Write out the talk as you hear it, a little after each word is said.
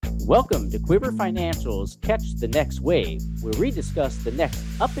Welcome to Quiver Financial's Catch the Next Wave, where we discuss the next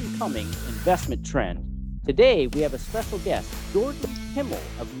up and coming investment trend. Today, we have a special guest, Jordan Kimmel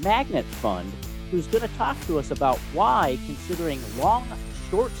of Magnet Fund, who's going to talk to us about why considering long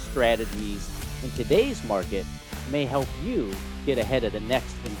short strategies in today's market may help you get ahead of the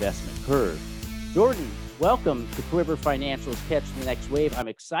next investment curve. Jordan, welcome to Quiver Financial's Catch the Next Wave. I'm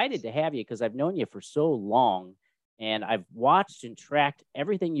excited to have you because I've known you for so long. And I've watched and tracked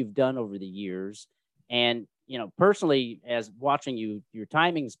everything you've done over the years. And, personally, as watching you, your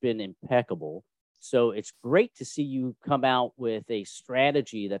timing's been impeccable. So it's great to see you come out with a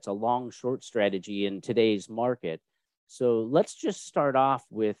strategy that's a long, short strategy in today's market. So let's just start off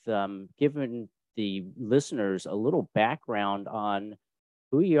with giving the listeners a little background on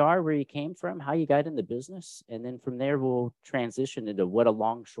who you are, where you came from, how you got in the business. And then from there, we'll transition into what a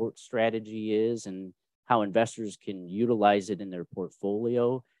long, short strategy is and how investors can utilize it in their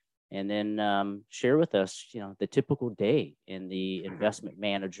portfolio, and then share with us, the typical day in the investment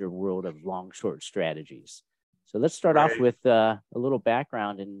manager world of long, short strategies. So let's start off with a little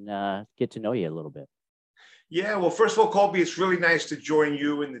background and get to know you a little bit. Yeah, well, first of all, Colby, it's really nice to join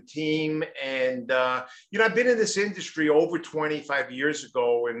you and the team. And, I've been in this industry over 25 years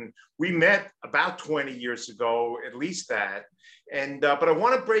ago, and we met about 20 years ago, at least that. And, but I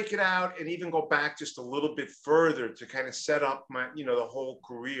want to break it out and even go back just a little bit further to kind of set up my, the whole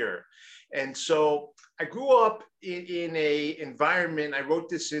career. And so I grew up in a environment, I wrote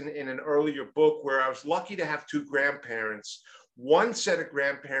this in an earlier book, where I was lucky to have two grandparents. One set of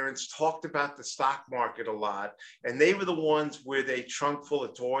grandparents talked about the stock market a lot, and they were the ones with a trunk full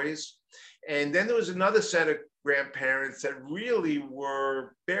of toys. And then there was another set of grandparents that really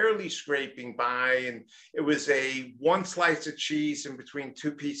were barely scraping by, and it was a one slice of cheese in between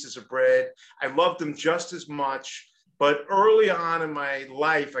two pieces of bread. I loved them just as much. But early on in my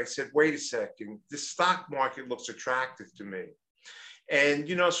life, I said, wait a second, the stock market looks attractive to me. And,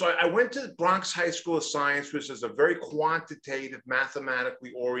 so I went to the Bronx High School of Science, which is a very quantitative,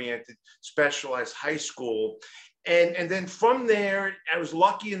 mathematically oriented, specialized high school. And then from there, I was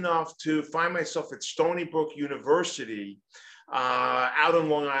lucky enough to find myself at Stony Brook University out on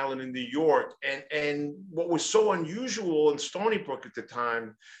Long Island in New York. And what was so unusual in Stony Brook at the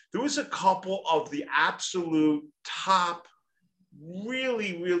time, there was a couple of the absolute top,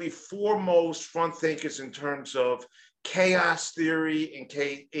 really, really foremost front thinkers in terms of chaos theory,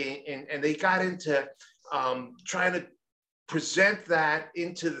 and they got into trying to present that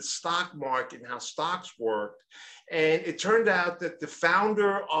into the stock market and how stocks worked. And it turned out that the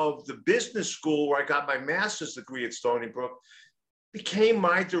founder of the business school where I got my master's degree at Stony Brook became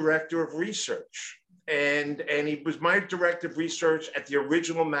my director of research. And he was my director of research at the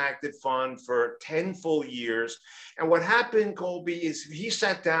original Magnet Fund for 10 full years. And what happened, Colby, is he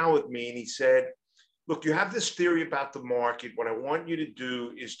sat down with me and he said, look, you have this theory about the market. What I want you to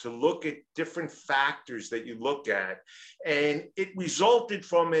do is to look at different factors that you look at. And it resulted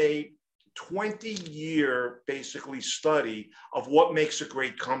from a 20-year, basically, study of what makes a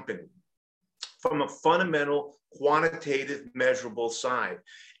great company from a fundamental, quantitative, measurable side.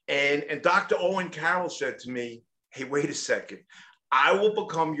 And Dr. Owen Carroll said to me, hey, wait a second. I will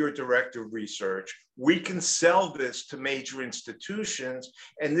become your director of research. We can sell this to major institutions.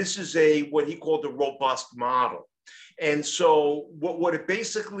 And this is what he called a robust model. And so what it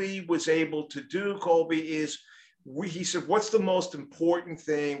basically was able to do, Colby, is he said, what's the most important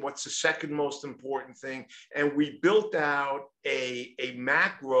thing? What's the second most important thing? And we built out a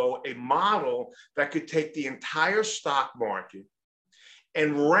model that could take the entire stock market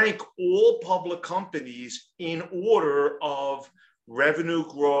and rank all public companies in order of revenue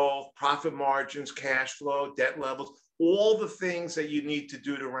growth, profit margins, cash flow, debt levels, all the things that you need to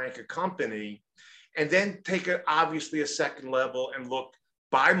do to rank a company. And then take it, obviously, a second level and look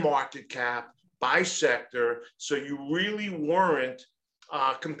by market cap, by sector. So you really weren't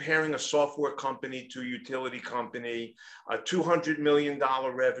comparing a software company to a utility company, a $200 million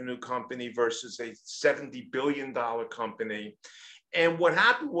revenue company versus a $70 billion company. And what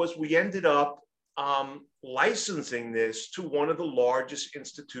happened was we ended up licensing this to one of the largest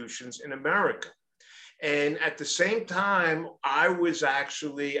institutions in America. And at the same time, I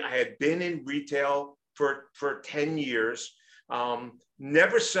had been in retail for 10 years,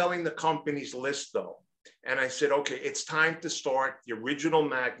 never selling the company's list though. And I said, okay, it's time to start the original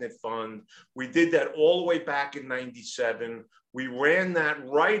Magnet Fund. We did that all the way back in 97. We ran that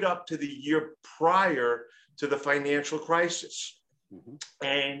right up to the year prior to the financial crisis. Mm-hmm.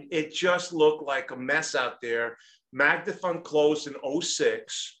 And it just looked like a mess out there. Magnet Fund closed in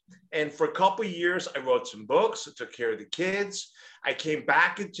 2006. And for a couple of years, I wrote some books. I took care of the kids. I came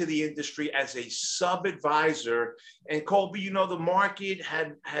back into the industry as a sub-advisor. And Colby, the market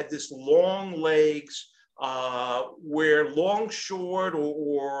had this long legs where long, short,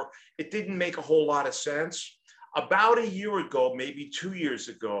 or it didn't make a whole lot of sense. About a year ago, maybe 2 years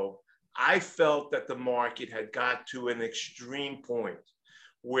ago, I felt that the market had got to an extreme point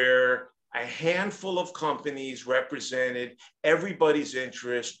where a handful of companies represented everybody's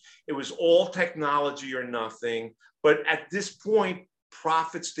interest. It was all technology or nothing. But at this point,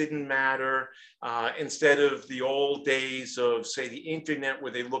 profits didn't matter. Instead of the old days of, say, the internet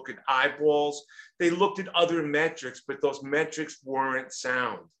where they look at eyeballs, they looked at other metrics, but those metrics weren't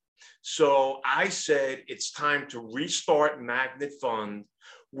sound. So I said, it's time to restart Magnet Fund,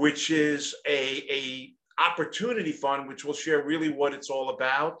 which is a opportunity fund, which will share really what it's all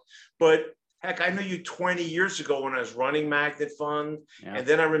about. But heck, I knew you 20 years ago when I was running Magnet Fund. Yeah. And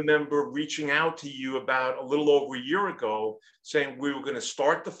then I remember reaching out to you about a little over a year ago saying we were going to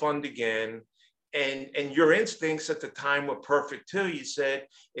start the fund again. And your instincts at the time were perfect too. You said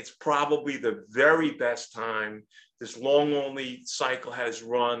it's probably the very best time. This long-only cycle has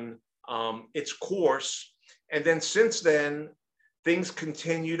run its course. And then since then, things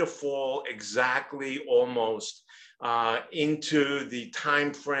continue to fall exactly almost into the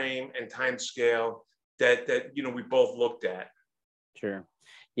time frame and time scale that we both looked at. Sure.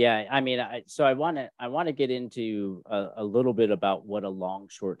 Yeah. I mean, I want to get into a little bit about what a long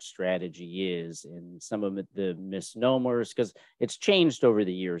short strategy is and some of the misnomers, because it's changed over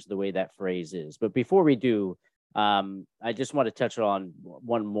the years, the way that phrase is. But before we do, I just want to touch on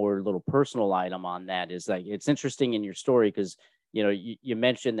one more little personal item on that. Is like, it's interesting in your story because you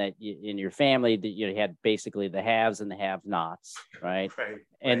mentioned that in your family that you had basically the haves and the have-nots, right? Right.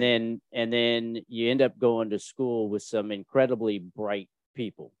 And then you end up going to school with some incredibly bright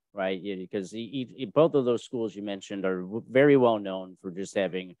people, right? Because both of those schools you mentioned are very well known for just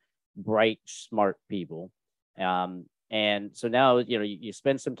having bright, smart people. And so now, you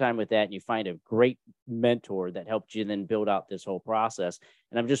spend some time with that and you find a great mentor that helped you then build out this whole process.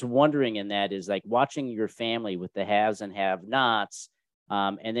 And I'm just wondering in that is like watching your family with the haves and have-nots,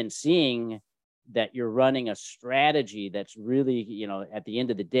 and then seeing that you're running a strategy that's really, at the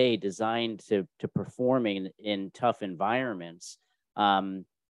end of the day, designed to perform in tough environments.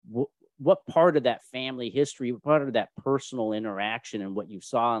 What part of that family history, what part of that personal interaction and what you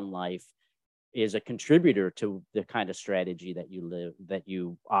saw in life is a contributor to the kind of strategy that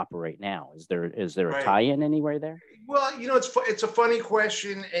you operate now? Is there a Right. tie-in anywhere there? Well, it's a funny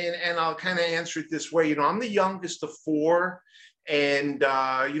question, and I'll kind of answer it this way. I'm the youngest of four, and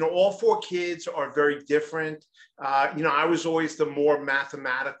all four kids are very different. I was always the more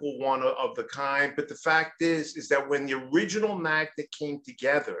mathematical one of the kind, but the fact is that when the original Magnet came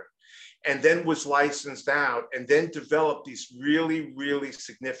together and then was licensed out and then developed these really, really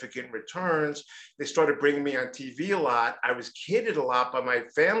significant returns, they started bringing me on TV a lot. I was kidded a lot by my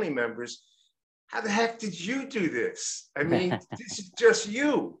family members. How the heck did you do this? I mean, this is just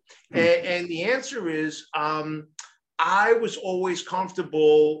you. And the answer is, I was always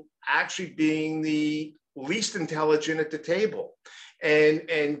comfortable actually being the least intelligent at the table.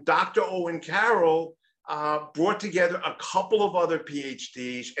 And Dr. Owen Carroll brought together a couple of other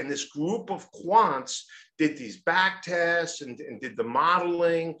PhDs, and this group of quants did these back tests and did the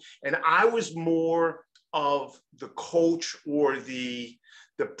modeling. And I was more of the coach or the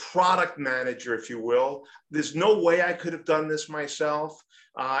product manager, if you will. There's no way I could have done this myself.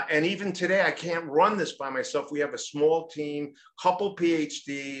 And even today, I can't run this by myself. We have a small team, couple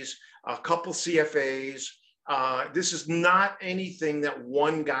PhDs, a couple CFAs. This is not anything that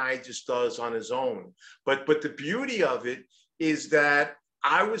one guy just does on his own. But the beauty of it is that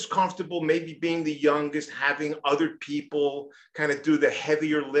I was comfortable maybe being the youngest, having other people kind of do the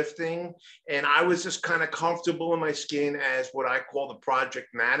heavier lifting. And I was just kind of comfortable in my skin as what I call the project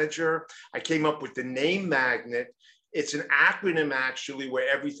manager. I came up with the name Magnet. It's an acronym actually where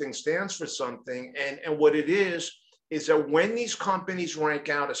everything stands for something. And what it is that when these companies rank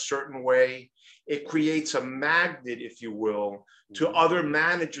out a certain way, it creates a magnet, if you will, to other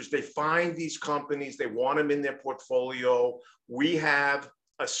managers. They find these companies, they want them in their portfolio. We have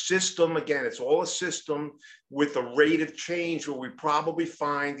a system, again, it's all a system with a rate of change where we probably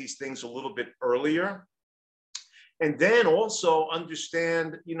find these things a little bit earlier. And then also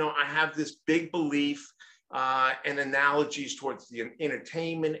understand, I have this big belief and analogies towards the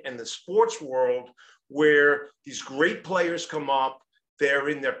entertainment and the sports world where these great players come up, they're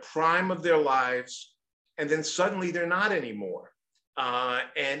in their prime of their lives, and then suddenly they're not anymore.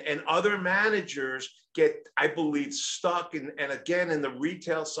 And other managers get, I believe, stuck. And again, in the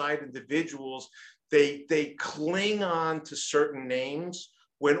retail side, individuals, they cling on to certain names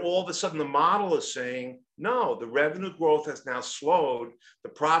when all of a sudden the model is saying, no, the revenue growth has now slowed. The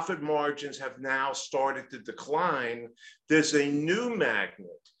profit margins have now started to decline. There's a new magnet.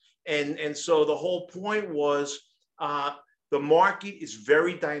 And so the whole point was the market is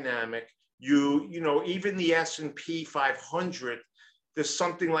very dynamic. You know, even the S&P 500, there's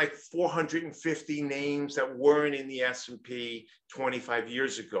something like 450 names that weren't in the S&P 25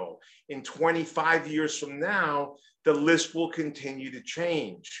 years ago. In 25 years from now, the list will continue to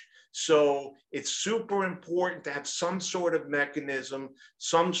change. So it's super important to have some sort of mechanism,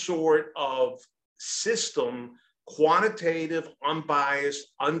 some sort of system, quantitative, unbiased,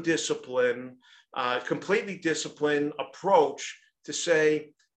 undisciplined, completely disciplined approach to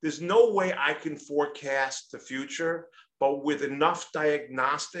say, there's no way I can forecast the future, but with enough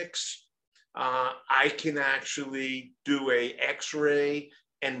diagnostics, I can actually do a X-ray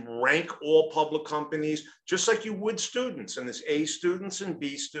and rank all public companies, just like you would students. And there's A students and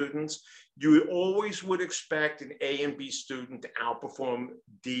B students. You always would expect an A and B student to outperform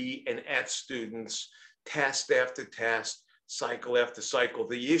D and F students, test after test, cycle after cycle.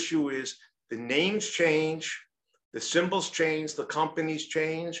 The issue is the names change, the symbols change, the companies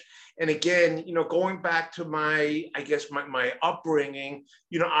change. And again, you know, going back to my upbringing,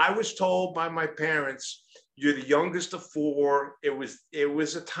 you know, I was told by my parents, you're the youngest of four. It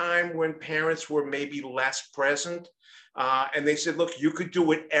was a time when parents were maybe less present. And they said, look, you could do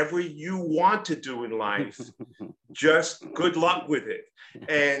whatever you want to do in life. Just good luck with it.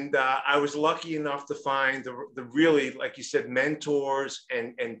 And I was lucky enough to find the really, like you said, mentors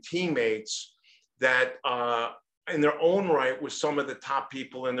and teammates that in their own right were some of the top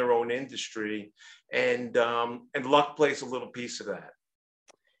people in their own industry. And luck plays a little piece of that.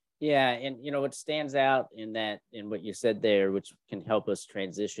 Yeah, and you know what stands out in what you said there, which can help us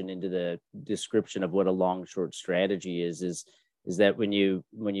transition into the description of what a long short strategy is that when you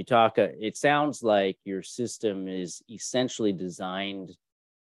talk, it sounds like your system is essentially designed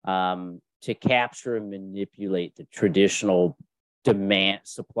to capture and manipulate the traditional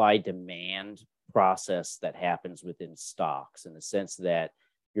supply demand process that happens within stocks, in the sense that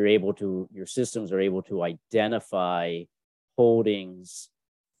your systems are able to identify holdings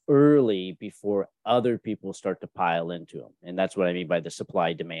early before other people start to pile into them. And that's what I mean by the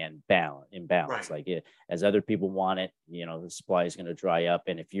supply demand imbalance. Right. Like as other people want it, you know, the supply is going to dry up.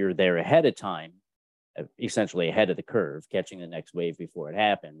 And if you're there ahead of time, essentially ahead of the curve, catching the next wave before it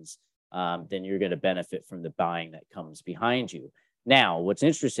happens, then you're going to benefit from the buying that comes behind you. Now, what's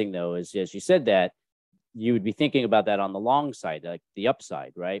interesting though, is as you said that, you would be thinking about that on the long side, like the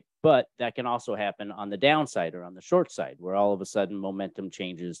upside, right? But that can also happen on the downside or on the short side, where all of a sudden momentum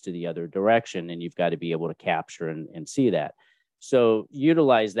changes to the other direction, and you've got to be able to capture and see that. So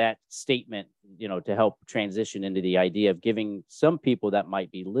utilize that statement, you know, to help transition into the idea of giving some people that might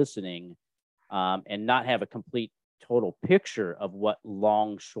be listening and not have a complete total picture of what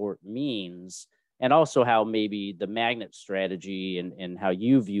long short means, and also how maybe the magnet strategy and how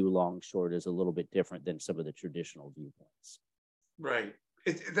you view long short is a little bit different than some of the traditional viewpoints. Right.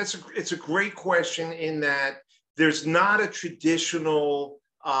 It's a great question, in that there's not a traditional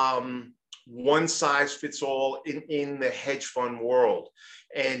one size fits all in the hedge fund world.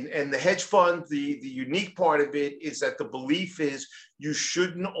 And the hedge fund, the unique part of it is that the belief is you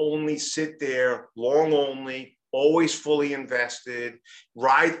shouldn't only sit there long only, always fully invested,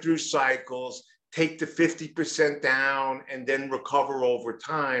 ride through cycles, take the 50% down and then recover over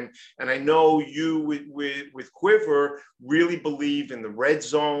time. And I know you with Quiver really believe in the red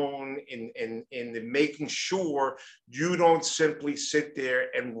zone, in the making sure you don't simply sit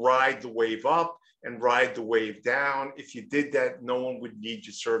there and ride the wave up and ride the wave down. If you did that, no one would need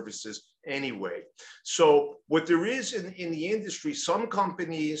your services anyway. So what there is in the industry, some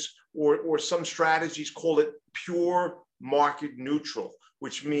companies or some strategies call it pure market neutral,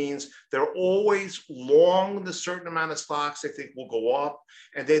 which means they're always long the certain amount of stocks they think will go up,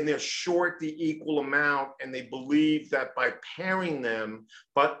 and then they're short the equal amount, and they believe that by pairing them,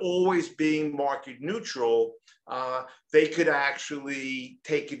 but always being market neutral, they could actually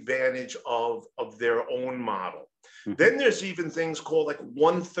take advantage of their own model. Mm-hmm. Then there's even things called like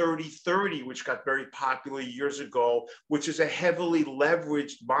 130-30, which got very popular years ago, which is a heavily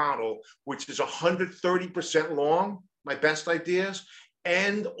leveraged model, which is 130% long, my best ideas,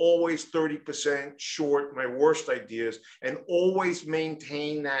 and always 30% short, my worst ideas, and always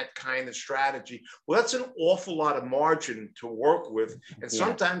maintain that kind of strategy. Well, that's an awful lot of margin to work with. And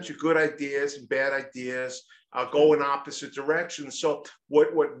sometimes your good ideas and bad ideas go in opposite directions. So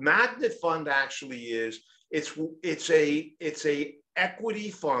what Magnet Fund actually is, it's a equity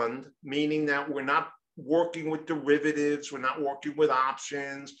fund, meaning that we're not working with derivatives, we're not working with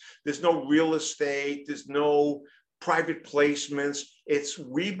options, there's no real estate, there's no private placements.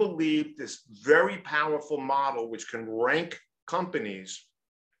 We believe this very powerful model, which can rank companies,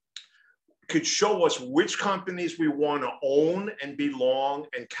 could show us which companies we want to own and be long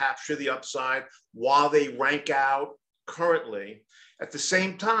and capture the upside while they rank out currently. At the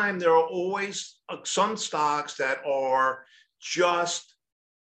same time, there are always some stocks that are just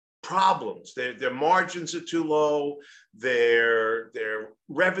problems. Their margins are too low, their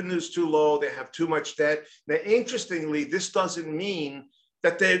revenue's too low, they have too much debt. Now, interestingly, this doesn't mean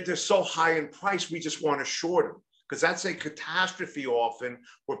that they're so high in price, we just want to short them, because that's a catastrophe often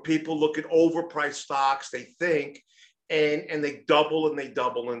where people look at overpriced stocks, they think, and they double and they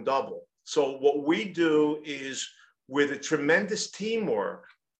double and double. So what we do is, with a tremendous teamwork,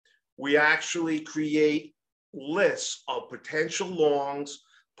 we actually create lists of potential longs,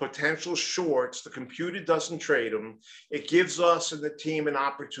 potential shorts. The computer doesn't trade them. It gives us and the team an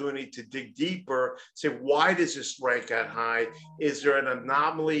opportunity to dig deeper, say, why does this rank that high? Is there an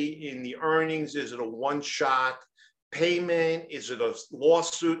anomaly in the earnings? Is it a one-shot payment? Is it a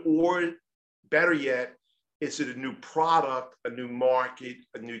lawsuit? Or better yet, is it a new product, a new market,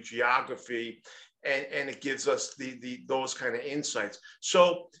 a new geography? And it gives us those kind of insights.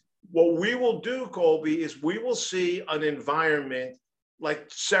 So what we will do, Colby, is we will see an environment like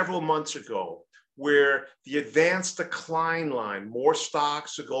several months ago where the advanced decline line, more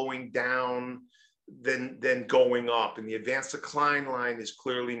stocks are going down than going up, and the advanced decline line is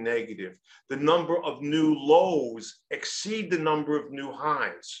clearly negative. The number of new lows exceed the number of new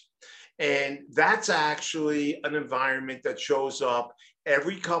highs. And that's actually an environment that shows up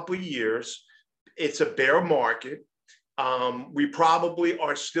every couple of years. It's a bear market. We probably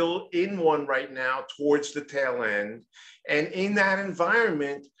are still in one right now towards the tail end. And in that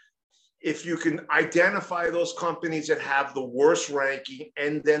environment, if you can identify those companies that have the worst ranking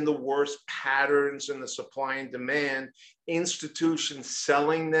and then the worst patterns in the supply and demand, institutions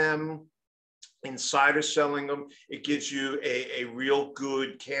selling them, insiders selling them, it gives you a real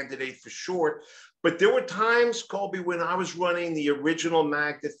good candidate for short. But there were times, Colby, when I was running the original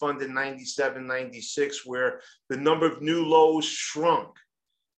Magnet Fund in 97, 96, where the number of new lows shrunk.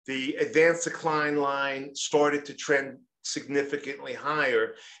 The advanced decline line started to trend significantly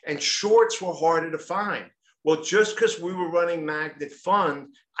higher, and shorts were harder to find. Well, just because we were running Magnet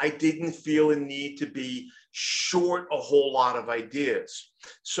Fund, I didn't feel a need to be short a whole lot of ideas.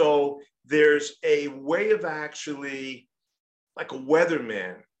 So there's a way of actually, like a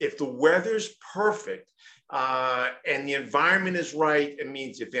weatherman, if the weather's perfect and the environment is right, it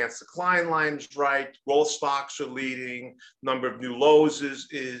means the advanced decline line is right, growth stocks are leading, number of new lows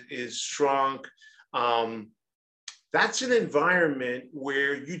is shrunk. That's an environment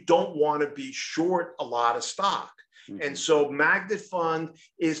where you don't want to be short a lot of stock. Mm-hmm. And so Magnet Fund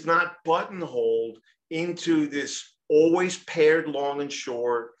is not buttonholed into this always paired long and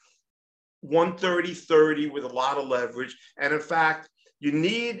short, 130-30 with a lot of leverage. And in fact, you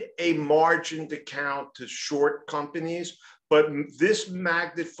need a margin to count to short companies. But this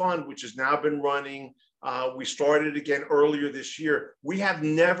Magnet Fund, which has now been running, we started again earlier this year, we have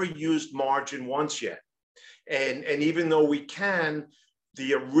never used margin once yet. And even though we can,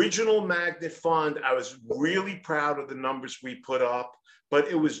 the original Magnet Fund, I was really proud of the numbers we put up, but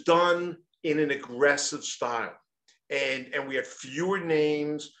it was done in an aggressive style. And we had fewer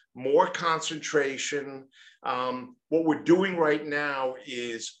names, more concentration. What we're doing right now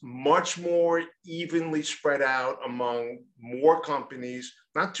is much more evenly spread out among more companies,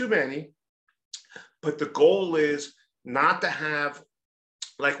 not too many, but the goal is not to have,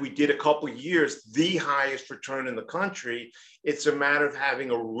 like we did a couple of years, the highest return in the country. It's a matter of having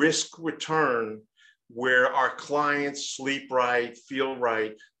a risk return where our clients sleep right, feel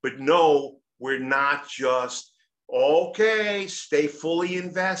right, but no, we're not just, okay, stay fully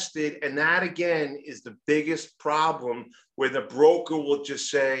invested. And that again is the biggest problem, where the broker will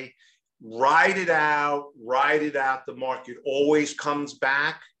just say, ride it out. The market always comes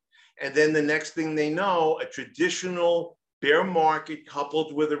back. And then the next thing they know, a traditional bear market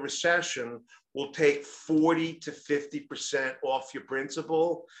coupled with a recession will take 40 to 50% off your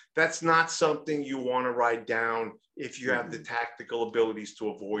principal. That's not something you want to ride down if you have the tactical abilities to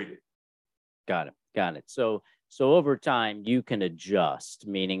avoid it. Got it. So over time, you can adjust,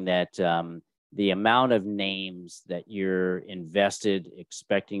 meaning that the amount of names that you're invested,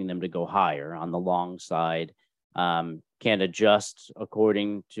 expecting them to go higher on the long side, can adjust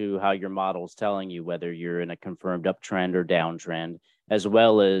according to how your model is telling you, whether you're in a confirmed uptrend or downtrend, as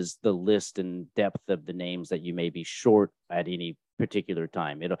well as the list and depth of the names that you may be short at any particular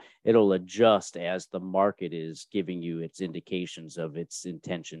time. It'll adjust as the market is giving you its indications of its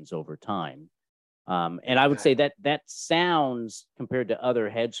intentions over time. And I would say that sounds, compared to other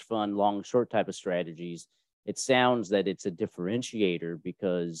hedge fund long short type of strategies, it sounds that it's a differentiator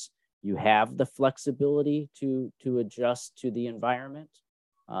because you have the flexibility to adjust to the environment.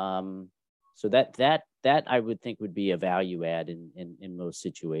 So that I would think would be a value add in most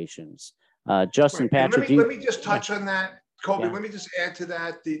situations. Justin, Right. And Patrick, let me just touch on that, Colby. Yeah. Let me just add to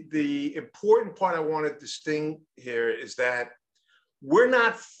that. The important part I want to distinguish here is that we're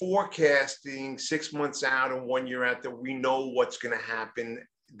not forecasting 6 months out and 1 year out that we know what's going to happen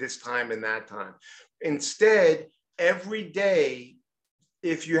this time and that time. Instead, every day,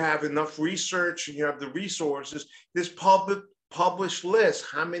 if you have enough research and you have the resources, this published list,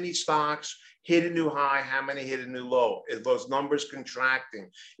 how many stocks hit a new high, how many hit a new low, is those numbers contracting,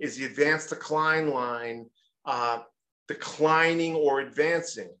 is the advanced decline line declining or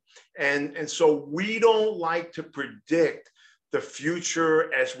advancing? And so we don't like to predict the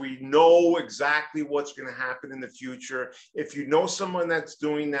future as we know exactly what's going to happen in the future. If you know someone that's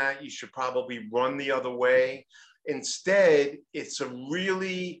doing that, you should probably run the other way. Instead, it's a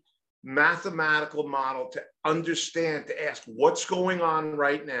really mathematical model to understand, to ask what's going on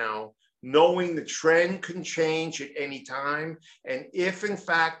right now, knowing the trend can change at any time. And if in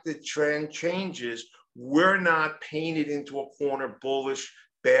fact the trend changes, we're not painted into a corner, bullish,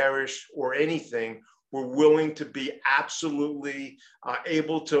 bearish, or anything. We're willing to be absolutely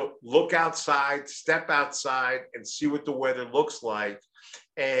able to look outside, step outside, and see what the weather looks like.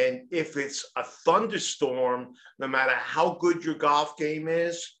 And if it's a thunderstorm, no matter how good your golf game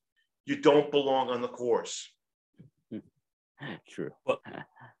is, you don't belong on the course. True. Well,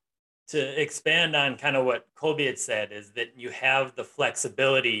 to expand on kind of what Colby had said, is that you have the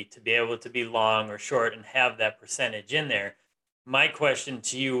flexibility to be able to be long or short and have that percentage in there. My question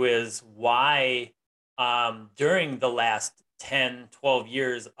to you is, why during the last 10, 12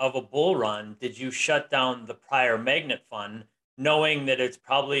 years of a bull run did you shut down the prior magnet fund, knowing that it's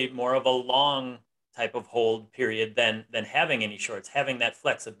probably more of a long type of hold period than having any shorts, having that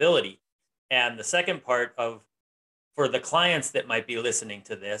flexibility? And the second part of, for the clients that might be listening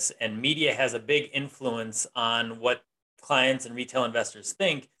to this, and media has a big influence on what clients and retail investors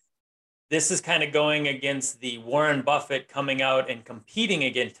think, this is kind of going against the Warren Buffett coming out and competing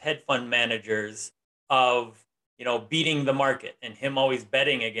against hedge fund managers of, beating the market, and him always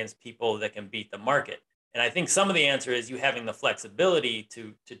betting against people that can beat the market. And I think some of the answer is you having the flexibility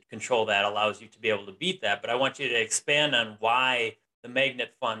to control that allows you to be able to beat that. But I want you to expand on why the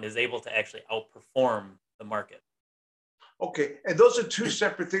magnet fund is able to actually outperform the market. Okay, and those are two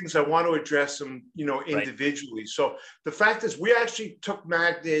separate things. I want to address them, individually. Right. So the fact is, we actually took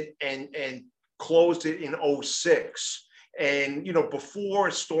Magnet and closed it in 2006, and before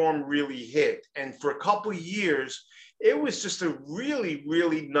a storm really hit. And for a couple of years, it was just a really,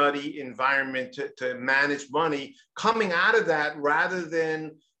 really nutty environment to manage money coming out of that, rather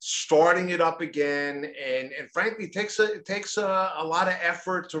than starting it up again. And frankly, it takes a lot of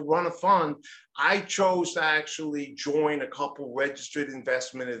effort to run a fund. I chose to actually join a couple registered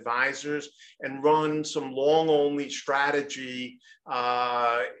investment advisors and run some long only strategy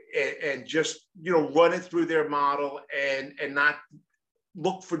and just, run it through their model and not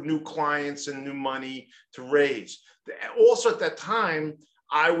look for new clients and new money to raise. Also at that time,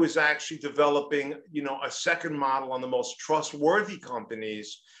 I was actually developing, a second model on the most trustworthy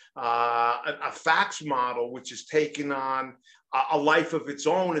companies, a fax model, which has taken on a life of its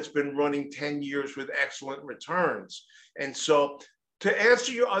own. It's been running 10 years with excellent returns. And so to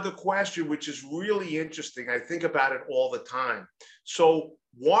answer your other question, which is really interesting, I think about it all the time. So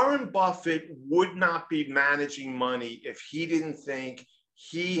Warren Buffett would not be managing money if he didn't think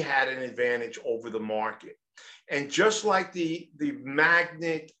he had an advantage over the market. And just like the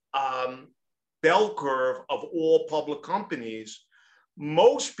magnet bell curve of all public companies,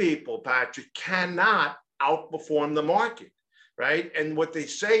 most people, Patrick, cannot outperform the market, right? And what they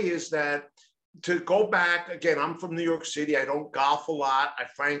say is that, to go back, again, I'm from New York City. I don't golf a lot.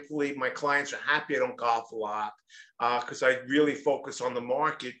 Frankly, my clients are happy I don't golf a lot because I really focus on the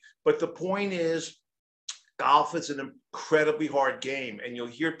market. But the point is, golf is an incredibly hard game. And you'll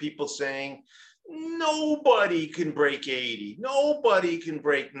hear people saying, nobody can break 80. Nobody can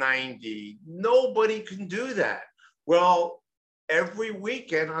break 90. Nobody can do that. Well, every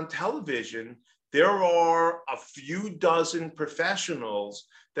weekend on television, there are a few dozen professionals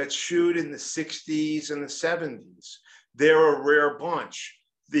that shoot in the 60s and the 70s. They're a rare bunch.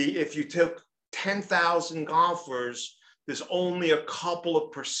 If you took 10,000 golfers, there's only a couple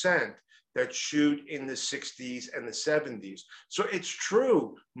of percent that shoot in the 60s and the 70s. So it's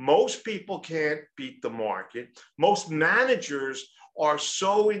true, most people can't beat the market. Most managers are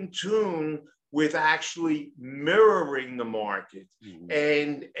so in tune with actually mirroring the market.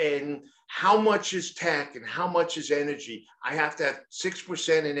 And how much is tech and how much is energy. I have to have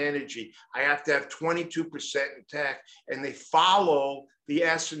 6% in energy. I have to have 22% in tech, and they follow the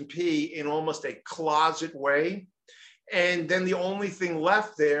S&P in almost a closet way. And then the only thing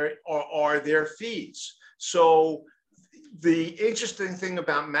left there are their fees. So the interesting thing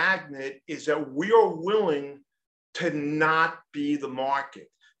about Magnet is that we are willing to not be the market.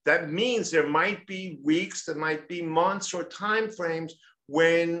 That means there might be weeks, there might be months or timeframes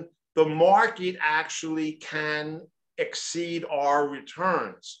when the market actually can exceed our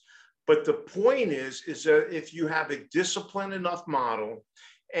returns. But the point is that if you have a disciplined enough model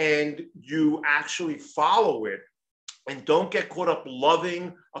and you actually follow it, and don't get caught up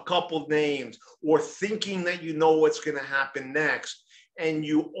loving a couple names or thinking that you know what's going to happen next, and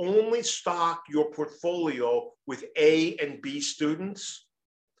you only stock your portfolio with A and B students,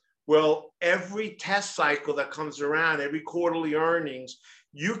 well, every test cycle that comes around, every quarterly earnings,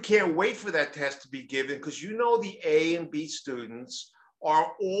 you can't wait for that test to be given, because you know the A and B students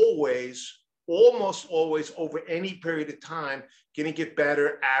are always, almost always, over any period of time, going to get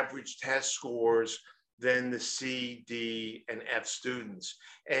better average test scores than the C, D, and F students.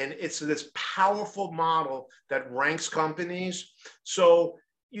 And it's this powerful model that ranks companies. So,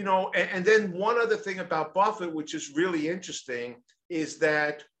 you know, and then one other thing about Buffett, which is really interesting, is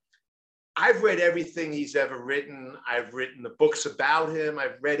that I've read everything he's ever written. I've written the books about him.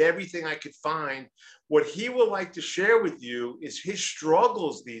 I've read everything I could find. What he would like to share with you is his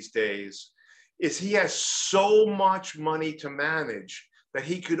struggles these days is he has so much money to manage that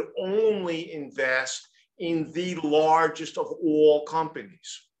he could only invest in the largest of all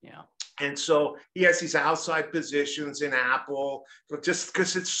companies. Yeah. And so he has these outside positions in Apple, just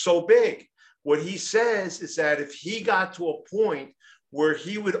because it's so big. What he says is that if he got to a point where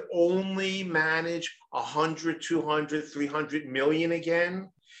he would only manage 100, 200, 300 million again,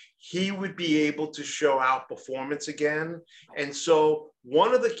 he would be able to show outperformance again. And so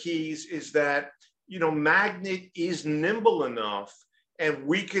one of the keys is that, you know, Magnet is nimble enough, and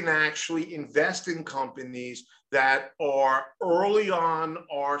we can actually invest in companies that are early on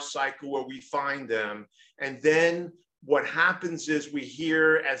our cycle where we find them. And then what happens is we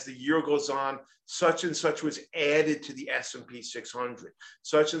hear as the year goes on, such and such was added to the S&P 600.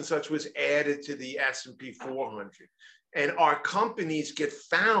 Such and such was added to the S&P 400. And our companies get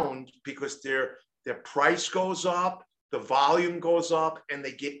found because their price goes up, the volume goes up, and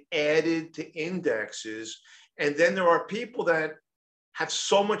they get added to indexes. And then there are people that have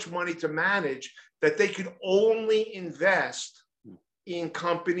so much money to manage that they can only invest in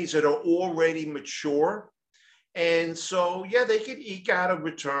companies that are already mature. And so, yeah, they could eke out a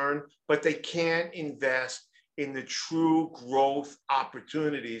return, but they can't invest in the true growth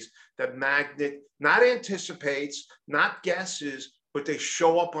opportunities that Magnet not anticipates, not guesses, but they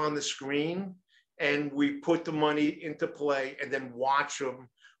show up on the screen, and we put the money into play and then watch them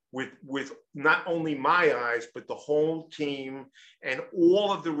with not only my eyes, but the whole team and all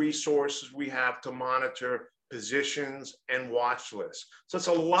of the resources we have to monitor positions and watch lists. So it's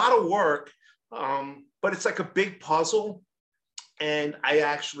a lot of work, but it's like a big puzzle, and I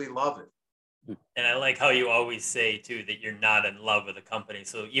actually love it. And I like how you always say, too, that you're not in love with a company.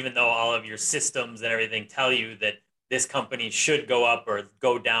 So even though all of your systems and everything tell you that this company should go up or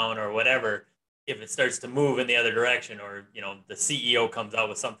go down or whatever, if it starts to move in the other direction, or, you know, the CEO comes out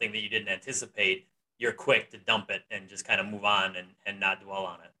with something that you didn't anticipate, you're quick to dump it and just kind of move on and not dwell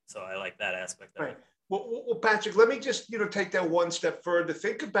on it. So I like that aspect of it. Well, Patrick, let me just, you know, take that one step further.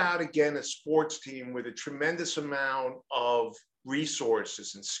 Think about, again, a sports team with a tremendous amount of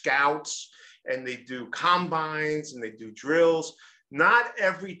resources and scouts, and they do combines and they do drills. Not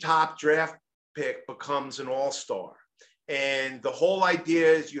every top draft pick becomes an all-star. And the whole idea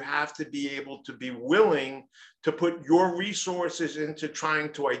is you have to be able to be willing to put your resources into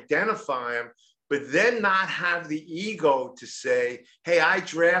trying to identify them, but then not have the ego to say, hey, I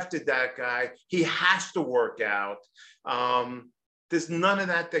drafted that guy, he has to work out. There's none of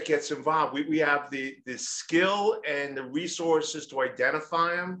that gets involved. We have the skill and the resources to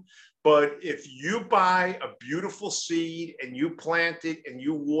identify them. But if you buy a beautiful seed and you plant it and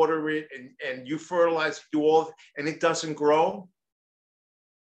you water it and you fertilize it, do all, and it doesn't grow,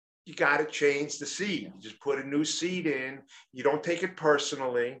 you got to change the seed. You just put a new seed in. You don't take it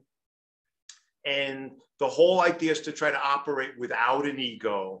personally. And the whole idea is to try to operate without an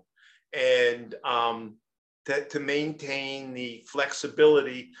ego. And to maintain the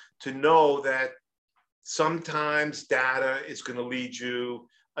flexibility to know that sometimes data is going to lead you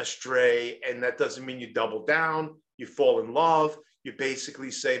astray. And that doesn't mean you double down, you fall in love. You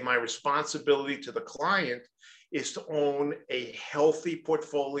basically say, my responsibility to the client is to own a healthy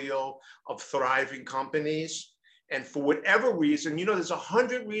portfolio of thriving companies. And for whatever reason, there's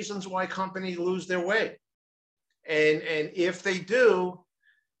 100 reasons why companies lose their way. And if they do,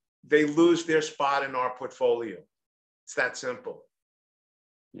 they lose their spot in our portfolio. It's that simple.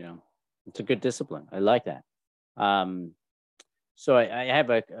 Yeah, it's a good discipline. I like that. So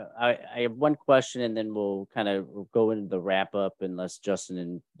I have one question, and then we'll kind of go into the wrap up, unless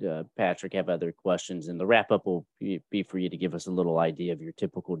Justin and Patrick have other questions. And the wrap up will be for you to give us a little idea of your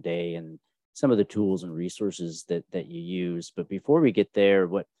typical day and some of the tools and resources that you use. But before we get there,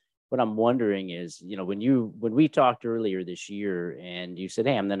 what I'm wondering is, when we talked earlier this year, and you said,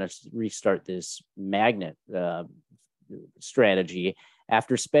 "Hey, I'm going to restart this magnet strategy,"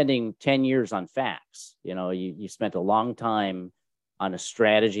 after spending 10 years on facts, you spent a long time on a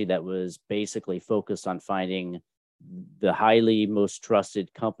strategy that was basically focused on finding the highly most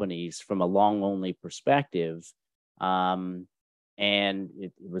trusted companies from a long only perspective. And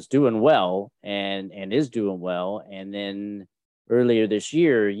it was doing well and is doing well. And then earlier this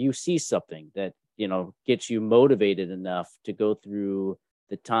year, you see something that, gets you motivated enough to go through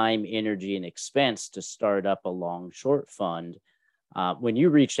the time, energy, and expense to start up a long short fund. When you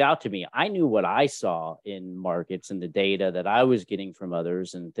reached out to me, I knew what I saw in markets and the data that I was getting from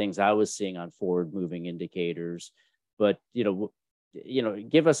others and things I was seeing on forward moving indicators. But,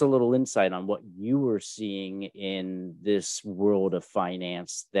 give us a little insight on what you were seeing in this world of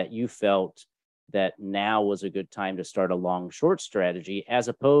finance that you felt that now was a good time to start a long short strategy, as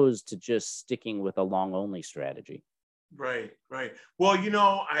opposed to just sticking with a long only strategy. Right. Well,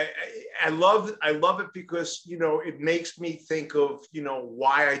 I love it because, it makes me think of,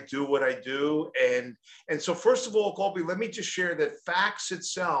 why I do what I do. And so first of all, Colby, let me just share that Facts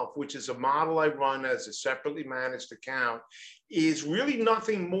itself, which is a model I run as a separately managed account, is really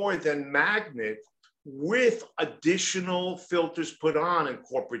nothing more than Magnet with additional filters put on in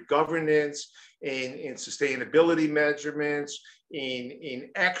corporate governance, in sustainability measurements, in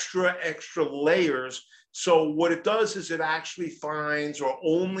extra layers. So what it does is it actually finds or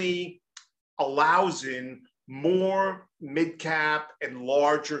only allows in more mid-cap and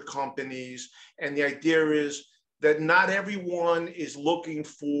larger companies. And the idea is that not everyone is looking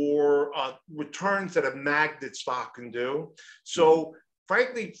for returns that a magnet stock can do. So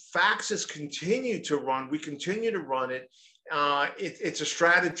frankly, Facts has continued to run. We continue to run it. It's a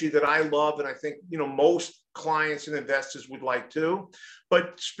strategy that I love, and I think most clients and investors would like to.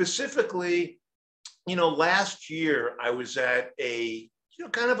 But specifically, last year I was at a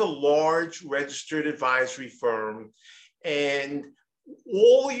kind of a large registered advisory firm, and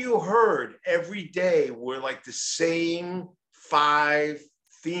all you heard every day were like the same 5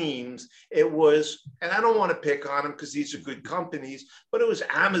 themes. It was, and I don't want to pick on them because these are good companies, but it was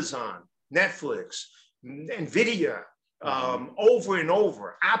Amazon, Netflix, Nvidia, over and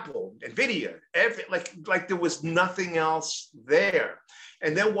over, Apple, Nvidia, like there was nothing else there.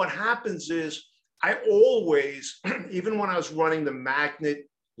 And then what happens is I always, even when I was running the Magnet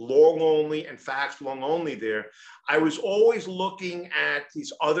long only and Facts long only there, I was always looking at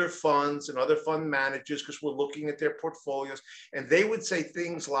these other funds and other fund managers because we're looking at their portfolios, and they would say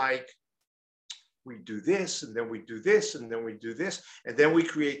things like, we do this, and then we do this, and then we do this, and then we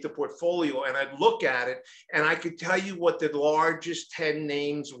create the portfolio. And I'd look at it, and I could tell you what the largest 10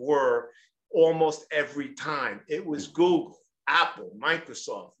 names were almost every time. It was Google, Apple,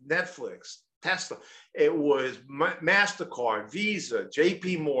 Microsoft, Netflix, Tesla. It was MasterCard, Visa,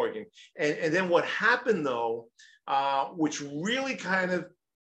 JP Morgan. And then what happened though, which really kind of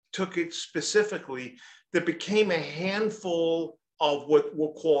took it specifically, there became a handful of what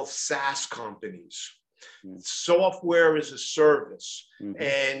we'll call SaaS companies. Software as a service.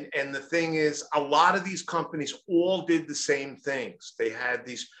 And the thing is, a lot of these companies all did the same things. They had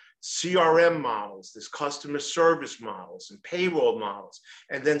these CRM models, this customer service models and payroll models.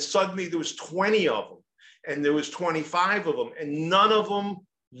 And then suddenly there was 20 of them, and there was 25 of them, and none of them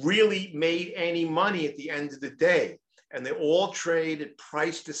really made any money at the end of the day. And they all trade at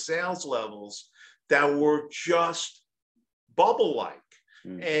price to sales levels that were just bubble-like.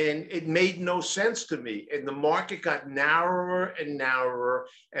 And it made no sense to me. And the market got narrower and narrower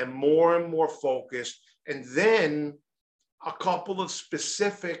and more focused. And then a couple of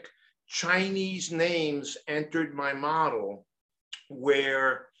specific Chinese names entered my model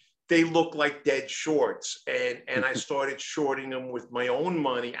where they look like dead shorts. And I started shorting them with my own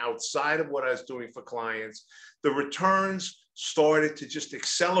money outside of what I was doing for clients. The returns started to just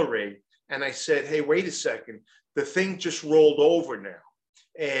accelerate. And I said, hey, wait a second, the thing just rolled over now.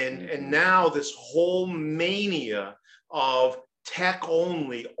 And now this whole mania of tech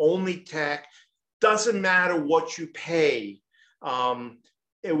only tech, doesn't matter what you pay.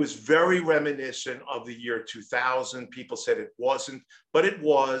 It was very reminiscent of the year 2000. People said it wasn't, but it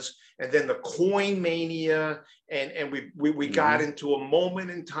was. And then the coin mania, and we got into a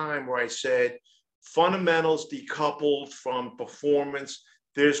moment in time where I said, fundamentals decoupled from performance.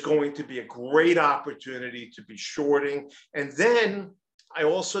 There's going to be a great opportunity to be shorting. And then I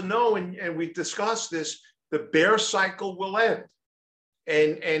also know, and we've discussed this, the bear cycle will end.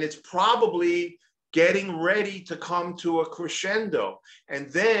 And it's probably getting ready to come to a crescendo.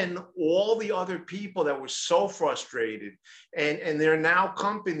 And then all the other people that were so frustrated, and there are now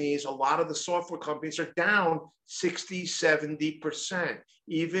companies, a lot of the software companies are down 60, 70%.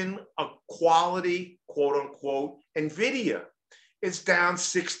 Even a quality, quote unquote, NVIDIA is down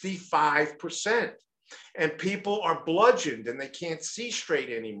 65%. And people are bludgeoned and they can't see straight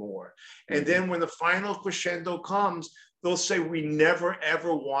anymore. And then when the final crescendo comes, they'll say, we never,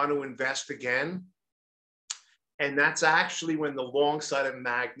 ever want to invest again. And that's actually when the long side of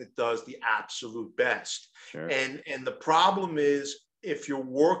Magnet does the absolute best. Sure. And the problem is, if you're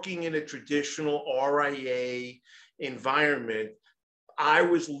working in a traditional RIA environment, I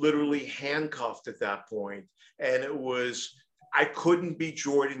was literally handcuffed at that point. And I couldn't be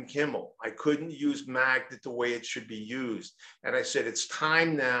Jordan Kimmel. I couldn't use Magnet the way it should be used. And I said, it's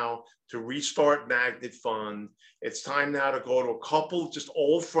time now to restart Magnet Fund. It's time now to go to a couple just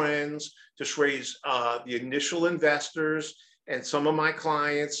old friends, just raise the initial investors and some of my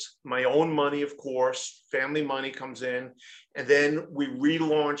clients, my own money, of course, family money comes in. And then we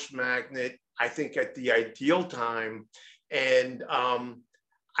relaunched Magnet, I think at the ideal time. And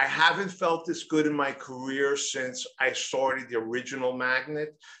I haven't felt this good in my career since I started the original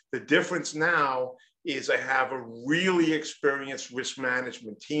Magnet. The difference now is I have a really experienced risk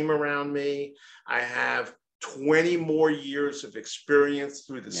management team around me. I have 20 more years of experience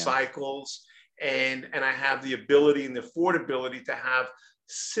through the cycles. And I have the ability and the affordability to have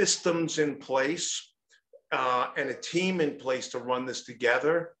systems in place and a team in place to run this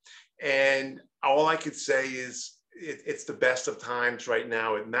together. And all I could say is, it's the best of times right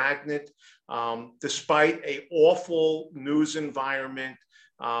now at Magnet, despite an awful news environment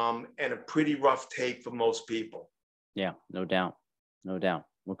and a pretty rough tape for most people. Yeah, no doubt.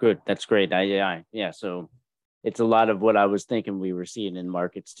 Well, good. That's great. So it's a lot of what I was thinking we were seeing in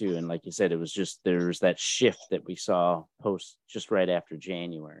markets too. And like you said, it was just, there's that shift that we saw post just right after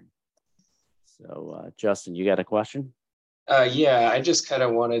January. So Justin, you got a question? I just kind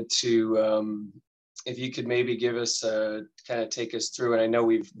of wanted to, if you could maybe give us kind of take us through, and I know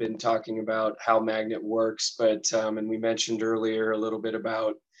we've been talking about how Magnet works, but and we mentioned earlier a little bit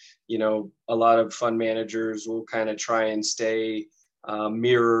about, a lot of fund managers will kind of try and stay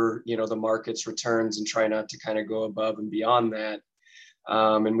mirror, the market's returns and try not to kind of go above and beyond that.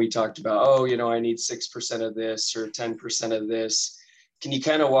 And we talked about, I need 6% of this or 10% of this. Can you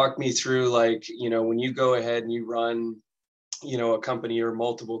kind of walk me through, like, when you go ahead and you run a company or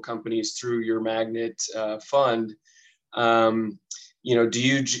multiple companies through your Magnet fund, do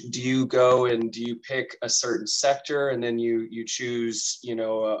you go and do you pick a certain sector and then you choose,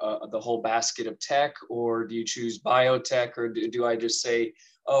 the whole basket of tech, or do you choose biotech, or do I just say,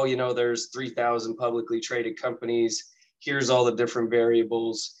 there's 3,000 publicly traded companies, here's all the different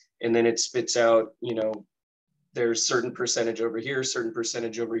variables, and then it spits out, there's certain percentage over here, certain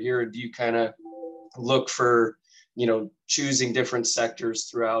percentage over here. Do you kind of look for choosing different sectors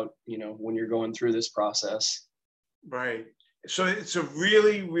throughout, when you're going through this process? Right. So it's a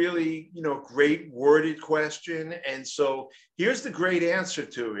really, really, great worded question. And so here's the great answer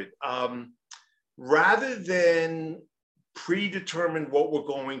to it. Rather than predetermine what we're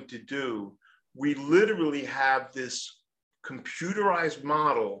going to do, we literally have this computerized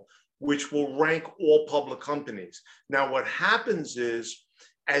model which will rank all public companies. Now, what happens is,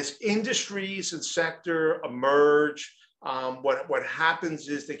 as industries and sector emerge, what happens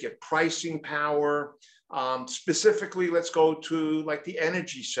is they get pricing power. Specifically, let's go to like the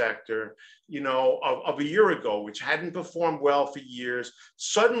energy sector, of a year ago, which hadn't performed well for years.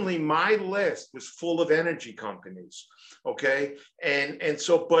 Suddenly my list was full of energy companies, okay? And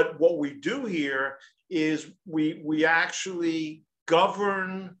so, but what we do here is we actually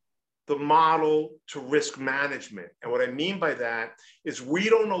govern the model to risk management. And what I mean by that is we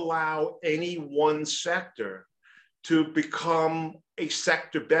don't allow any one sector to become a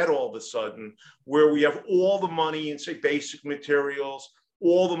sector bet all of a sudden, where we have all the money in, say, basic materials,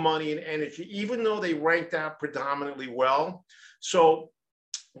 all the money in energy, even though they ranked out predominantly well. So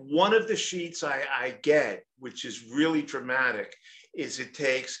one of the sheets I get, which is really dramatic, is it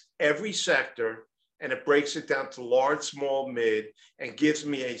takes every sector and it breaks it down to large, small, mid, and gives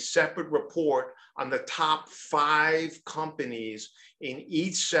me a separate report on the top 5 companies in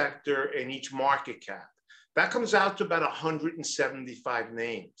each sector and each market cap. That comes out to about 175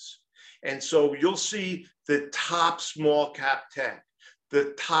 names. And so you'll see the top small cap tech,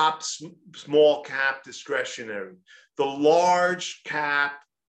 the top small cap discretionary, the large cap,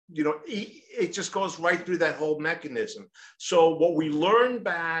 you know, it just goes right through that whole mechanism. So what we learned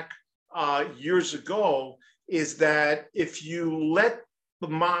back years ago is that if you let the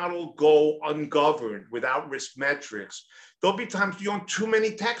model go ungoverned without risk metrics, there'll be times you own too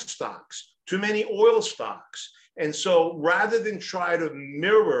many tech stocks, too many oil stocks. And so rather than try to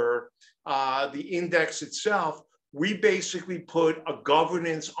mirror the index itself, we basically put a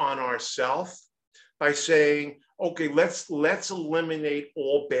governance on ourselves by saying, okay, let's eliminate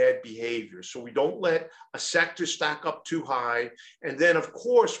all bad behavior. So we don't let a sector stack up too high. And then, of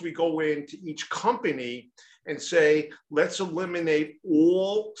course, we go into each company and say, let's eliminate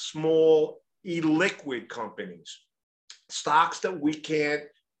all small illiquid companies, stocks that we can't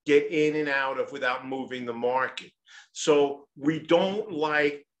get in and out of without moving the market. So we don't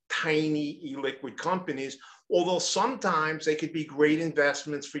like tiny illiquid companies, although sometimes they could be great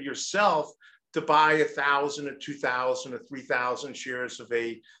investments for yourself to buy 1,000 or 2,000 or 3,000 shares of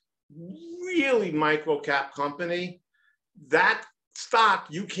a really micro cap company. That stock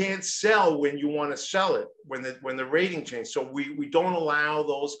you can't sell when you want to sell it, when the rating changes. So we don't allow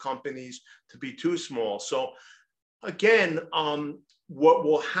those companies to be too small. So again, what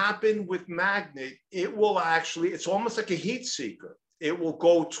will happen with Magnet, it will actually, it's almost like a heat seeker. It will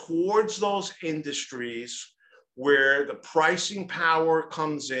go towards those industries where the pricing power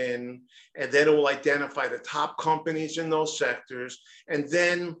comes in, and then it will identify the top companies in those sectors. And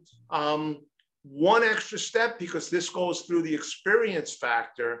then one extra step, because this goes through the experience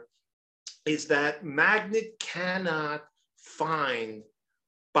factor, is that Magnet cannot find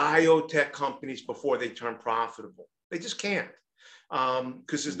biotech companies before they turn profitable. They just can't,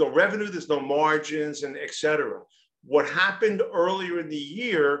 because there's no revenue, there's no margins, and et cetera. What happened earlier in the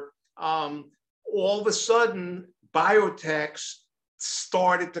year, all of a sudden, biotechs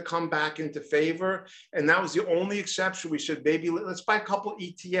started to come back into favor. And that was the only exception. We said, maybe let's buy a couple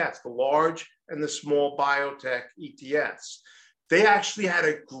ETFs, the large and the small biotech ETFs. They actually had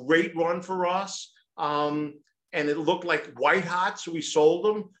a great run for us. And it looked like white hot, so we sold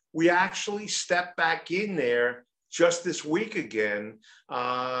them. We actually stepped back in there just this week again.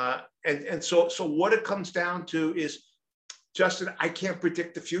 And so what it comes down to is, Justin, I can't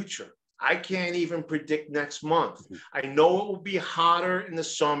predict the future. I can't even predict next month. I know it will be hotter in the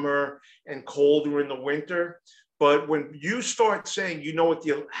summer and colder in the winter, but when you start saying, you know what's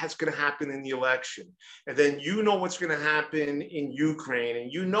going to happen in the election, and then you know what's going to happen in Ukraine,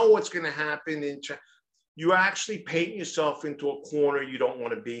 and you know what's going to happen in China, you actually paint yourself into a corner you don't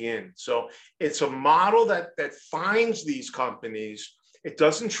want to be in. So it's a model that finds these companies. It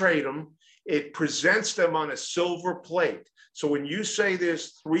doesn't trade them. It presents them on a silver plate. So when you say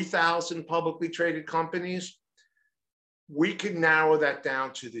there's 3,000 publicly traded companies, we can narrow that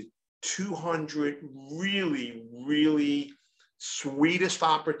down to the 200 really, really sweetest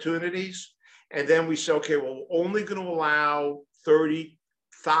opportunities. And then we say, okay, well, we're only going to allow 35%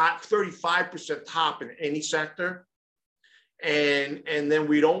 top in any sector. And then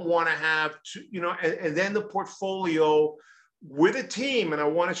we don't want to have, and then the portfolio with a team, and I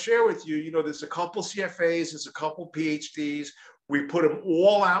want to share with you, there's a couple CFAs, there's a couple PhDs. We put them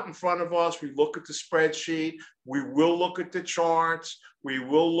all out in front of us. We look at the spreadsheet. We will look at the charts. We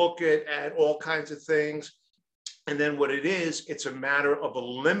will look at all kinds of things. And then what it is, it's a matter of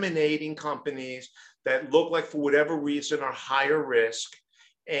eliminating companies that look like, for whatever reason, are higher risk.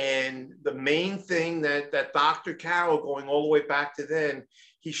 And the main thing that Dr. Carroll, going all the way back to then,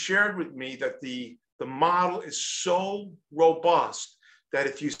 he shared with me that the model is so robust that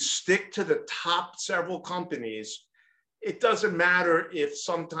if you stick to the top several companies, it doesn't matter if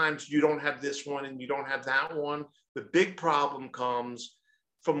sometimes you don't have this one and you don't have that one. The big problem comes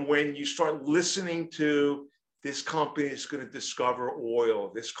from when you start listening to, this company is going to discover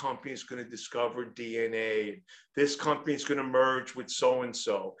oil, this company is going to discover DNA, this company is going to merge with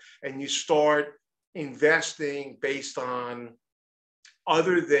so-and-so, and you start investing based on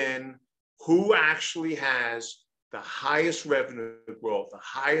other than who actually has the highest revenue growth, the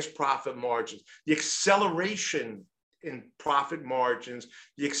highest profit margins, the acceleration in profit margins,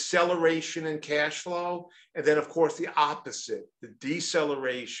 the acceleration in cash flow, and then of course the opposite, the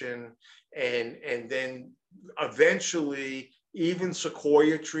deceleration, and then eventually even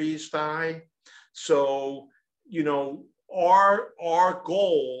sequoia trees die. So, you know, our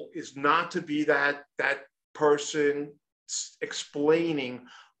goal is not to be that person explaining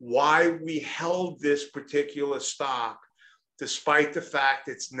why we held this particular stock, despite the fact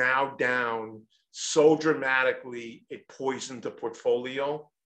it's now down so dramatically, it poisoned the portfolio.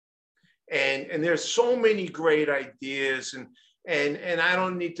 And there's so many great ideas, and I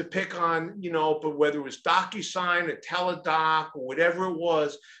don't need to pick on, you know, but whether it was DocuSign or Teladoc or whatever it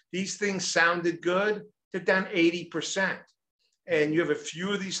was, these things sounded good. They're down 80%. And you have a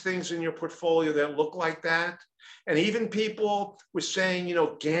few of these things in your portfolio that look like that. And even people were saying, you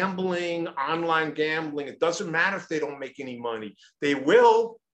know, gambling, online gambling, it doesn't matter if they don't make any money. They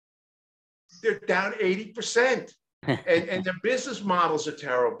will. They're down 80%. And their business models are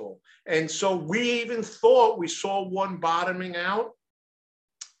terrible. And so we even thought we saw one bottoming out,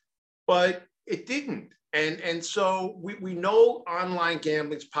 but it didn't. And so we know online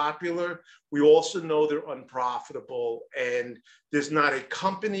gambling is popular. We also know they're unprofitable. And there's not a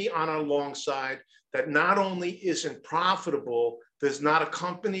company on our long side that not only isn't profitable, there's not a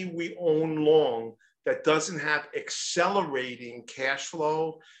company we own long that doesn't have accelerating cash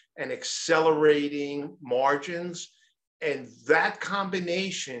flow and accelerating margins. And that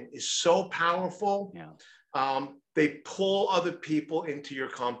combination is so powerful. Yeah. They pull other people into your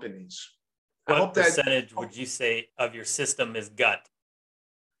companies. What percentage would you say of your system is gut?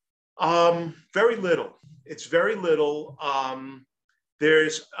 Very little. It's very little. There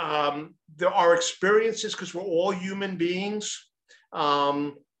are experiences, because we're all human beings,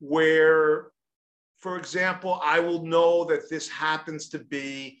 where, for example, I will know that this happens to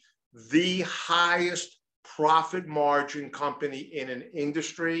be the highest profit margin company in an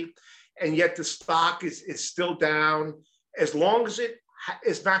industry, and yet the stock is still down. As long as it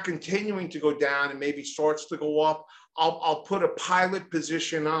is not continuing to go down and maybe starts to go up, I'll put a pilot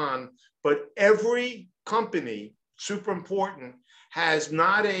position on. But every company, super important, has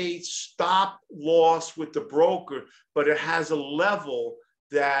not a stop loss with the broker, but it has a level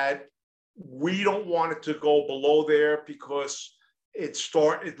that we don't want it to go below there, because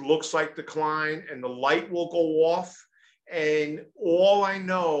it looks like decline and the light will go off. And all I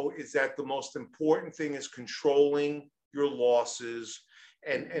know is that the most important thing is controlling your losses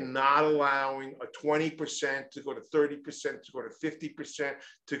and not allowing a 20% to go to 30%, to go to 50%,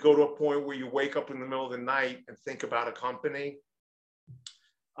 to go to a point where you wake up in the middle of the night and think about a company.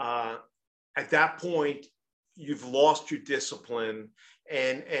 At that point, you've lost your discipline.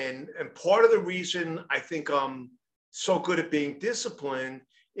 And part of the reason I think I'm so good at being disciplined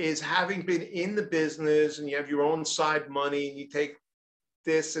is having been in the business, and you have your own side money, and you take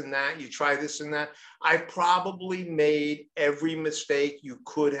this and that, you try this and that. I probably made every mistake you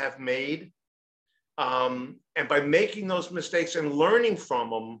could have made. And by making those mistakes and learning from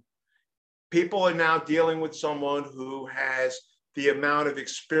them, people are now dealing with someone who has the amount of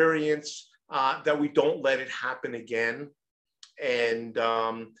experience that we don't let it happen again. And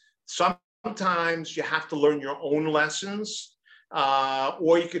sometimes you have to learn your own lessons,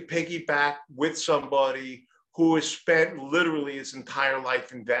 or you could piggyback with somebody who has spent literally his entire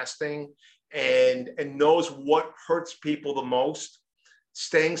life investing and knows what hurts people the most.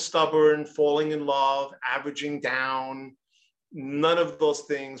 Staying stubborn, falling in love, averaging down, none of those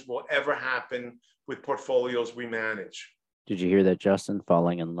things will ever happen with portfolios we manage. Did you hear that, Justin?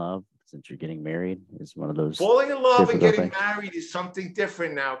 Falling in love since you're getting married is one of those. Falling in love and getting things. married is something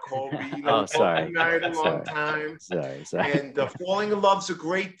different now, Colby. You know, sorry. Been married a long time. Sorry. And falling in love's a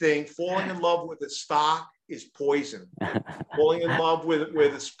great thing. Falling in love with a stock is poison. Falling in love with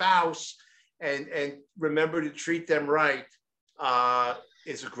a spouse and remember to treat them right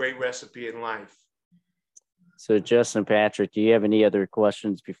is a great recipe in life. So Justin, Patrick, do you have any other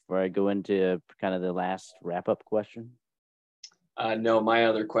questions before I go into kind of the last wrap-up question? No, my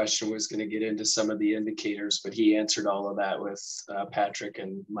other question was going to get into some of the indicators, but he answered all of that with Patrick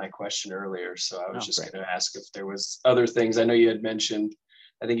and my question earlier. So I was just going to ask if there was other things. I know you had mentioned,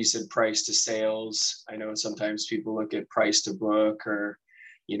 I think you said price to sales. I know sometimes people look at price to book or,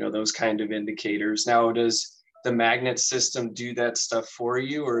 you know, those kind of indicators. Now, does the magnet system do that stuff for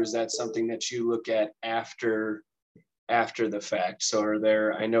you, or is that something that you look at after the fact? So are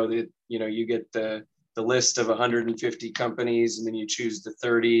there, I know that, you know, you get the list of 150 companies and then you choose the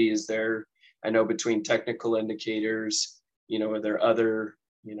 30. Is there, I know between technical indicators, you know, are there other,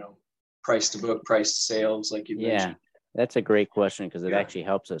 you know, price to book, price to sales, like you mentioned? That's a great question, because it Yeah. actually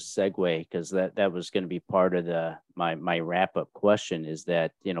helps us segue, because that was going to be part of my wrap up question, is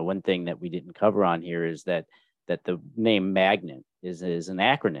that, one thing that we didn't cover on here is that the name Magnet is an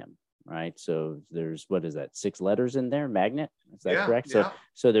acronym, right? So there's, what is that, 6 letters in there, Magnet? Is that correct? Yeah.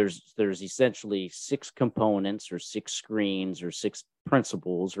 So there's essentially 6 components or 6 screens or 6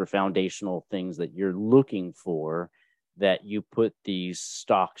 principles or foundational things that you're looking for, that you put these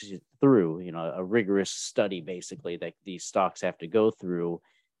stocks through, a rigorous study basically that these stocks have to go through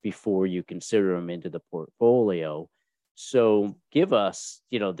before you consider them into the portfolio. So give us,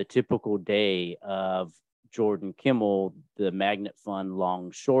 the typical day of Jordan Kimmel, the Magnet Fund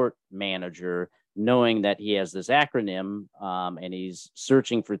long short manager, knowing that he has this acronym, and he's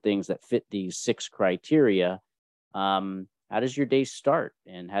searching for things that fit these 6 criteria. How does your day start,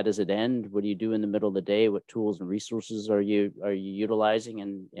 and how does it end? What do you do in the middle of the day? What tools and resources are you utilizing,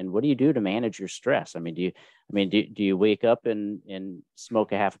 and what do you do to manage your stress? Do you wake up and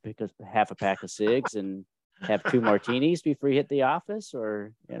smoke a half a pack of cigs and have 2 martinis before you hit the office,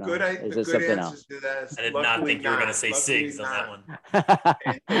 or is it something else? To that. I did not think you were going to say cigs on that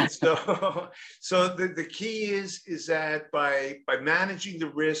one. And so the key is that by managing the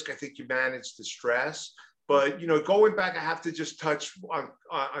risk, I think you manage the stress. But going back, I have to just touch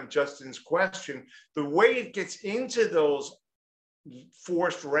on Justin's question. The way it gets into those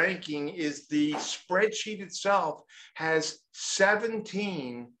forced ranking is the spreadsheet itself has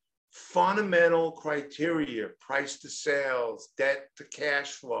 17 fundamental criteria: price to sales, debt to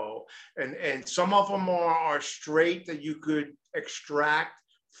cash flow, and some of them are straight that you could extract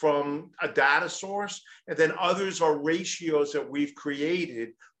from a data source, and then others are ratios that we've created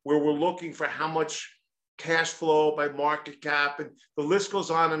where we're looking for how much cash flow by market cap, and the list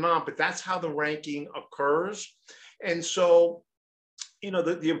goes on and on, but that's how the ranking occurs. And so,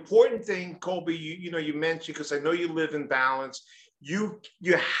 the important thing, Colby, you mentioned, because I know you live in balance, you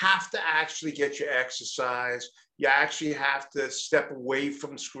have to actually get your exercise. You actually have to step away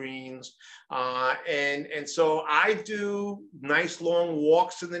from screens. And so I do nice long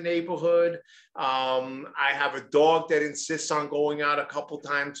walks in the neighborhood. I have a dog that insists on going out a couple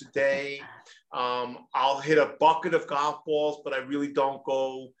times a day. I'll hit a bucket of golf balls, but I really don't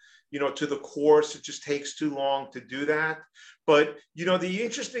go, to the course. It just takes too long to do that. But, the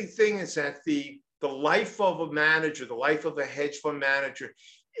interesting thing is that the life of a manager, the life of a hedge fund manager,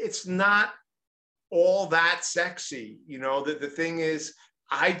 it's not all that sexy. The thing is,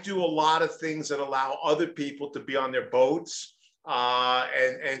 I do a lot of things that allow other people to be on their boats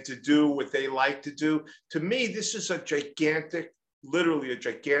and to do what they like to do. To me, this is literally a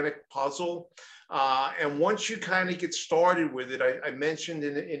gigantic puzzle. And once you kind of get started with it, I mentioned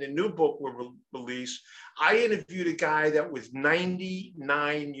in a new book we released, I interviewed a guy that was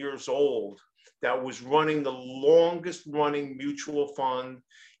 99 years old that was running the longest running mutual fund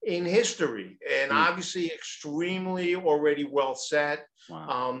in history, and obviously extremely already well set.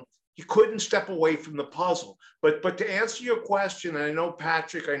 Wow. You couldn't step away from the puzzle. But to answer your question, and I know,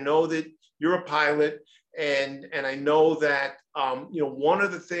 Patrick, I know that you're a pilot, and I know that one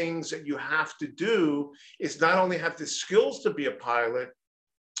of the things that you have to do is not only have the skills to be a pilot,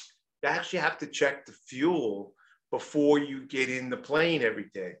 you actually have to check the fuel before you get in the plane every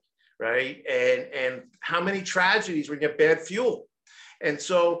day, right? And how many tragedies when you have bad fuel? And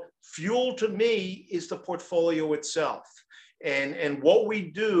so fuel to me is the portfolio itself. And what we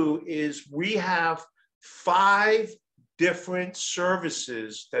do is we have 5 different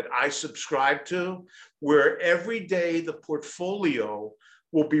services that I subscribe to, where every day the portfolio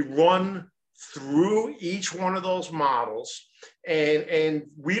will be run through each one of those models. And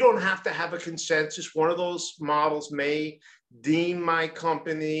we don't have to have a consensus. One of those models may deem my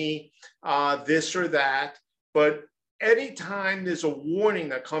company this or that, but anytime there's a warning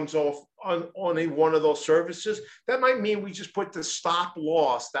that comes off on one of those services, that might mean we just put the stop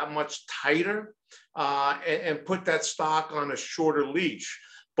loss that much tighter and put that stock on a shorter leash.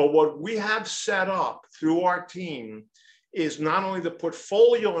 But what we have set up through our team is not only the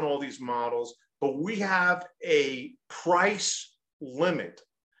portfolio in all these models, but we have a price limit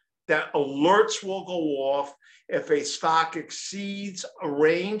that alerts will go off if a stock exceeds a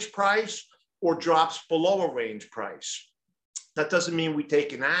range price or drops below a range price. That doesn't mean we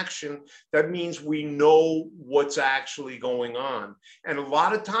take an action. That means we know what's actually going on. And a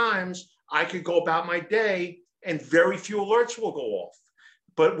lot of times I could go about my day and very few alerts will go off.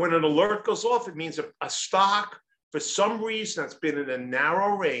 But when an alert goes off, it means a stock, for some reason that's been in a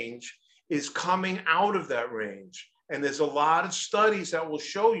narrow range, is coming out of that range. And there's a lot of studies that will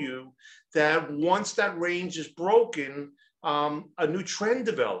show you that once that range is broken, a new trend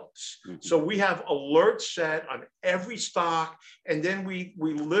develops. Mm-hmm. So we have alerts set on every stock, and then we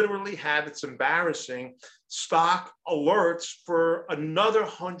literally have, it's embarrassing, stock alerts for another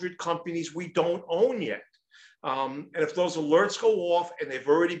 100 companies we don't own yet. And if those alerts go off and they've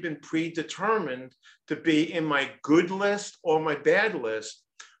already been predetermined to be in my good list or my bad list,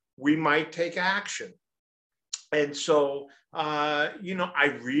 we might take action. And so,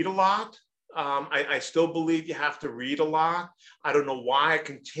 I read a lot. I still believe you have to read a lot. I don't know why I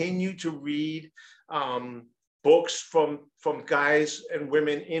continue to read books from guys and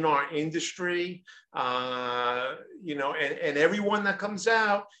women in our industry, and everyone that comes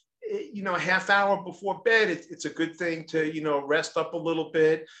out, a half hour before bed, it's a good thing to, rest up a little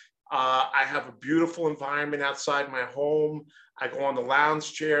bit. I have a beautiful environment outside my home. I go on the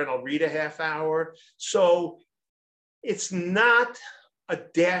lounge chair and I'll read a half hour. So it's not a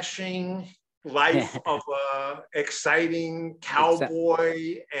dashing life of a exciting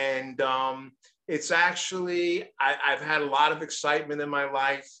cowboy. And it's actually, I've had a lot of excitement in my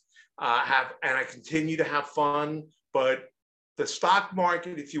life, and I continue to have fun, but the stock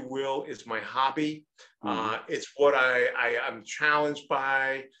market, if you will, is my hobby. It's what I'm challenged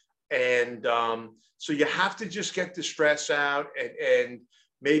by. And so you have to just get the stress out and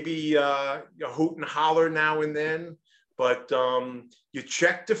maybe you hoot and holler now and then, but you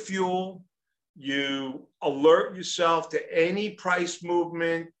check the fuel, you alert yourself to any price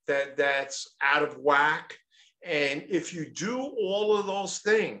movement that's out of whack. And if you do all of those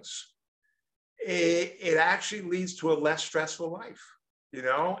things, it actually leads to a less stressful life,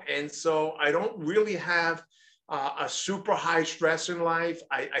 And so I don't really have a super high stress in life.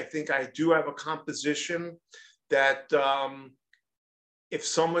 I think I do have a composition that if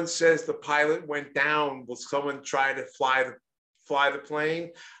someone says the pilot went down, will someone try to fly the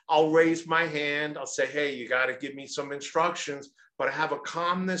plane? I'll raise my hand. I'll say, hey, you got to give me some instructions, but I have a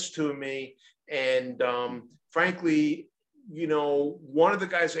calmness to me. And frankly, one of the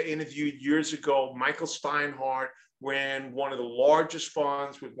guys I interviewed years ago, Michael Steinhardt, ran one of the largest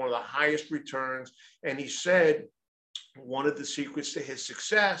funds with one of the highest returns. And he said one of the secrets to his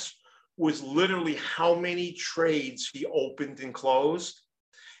success was literally how many trades he opened and closed,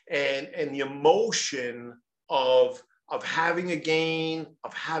 and the emotion of having a gain,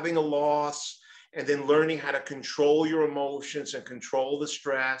 of having a loss, and then learning how to control your emotions and control the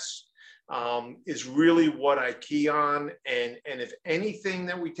stress. Is really what I key on. And if anything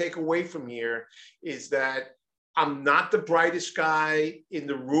that we take away from here is that I'm not the brightest guy in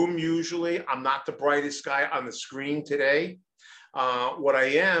the room usually. I'm not the brightest guy on the screen today. What I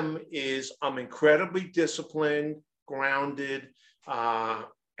am is I'm incredibly disciplined, grounded,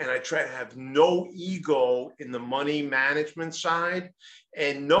 and I try to have no ego in the money management side,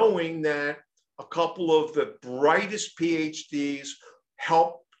 and knowing that a couple of the brightest PhDs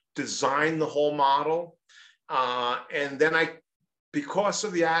help design the whole model. And then because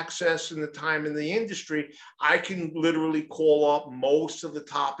of the access and the time in the industry, I can literally call up most of the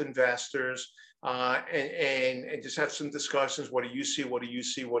top investors and just have some discussions. What do you see? What do you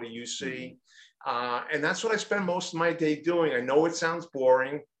see? What do you see? And that's what I spend most of my day doing. I know it sounds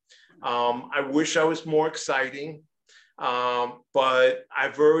boring. I wish I was more exciting, but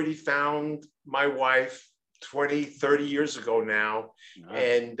I've already found my wife 20, 30 years ago now.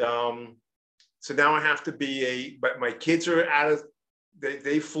 And so now I have to but my kids are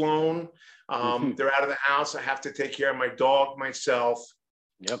they've flown. They're out of the house. I have to take care of my dog, myself,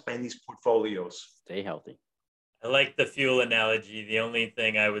 and these portfolios. Stay healthy. I like the fuel analogy. The only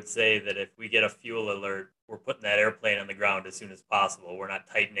thing I would say that if we get a fuel alert, we're putting that airplane on the ground as soon as possible. We're not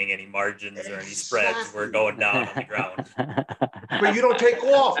tightening any margins or any spreads. We're going down on the ground. But you don't take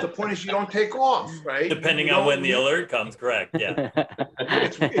off. The point is you don't take off, right? Depending on when the alert comes, correct, yeah.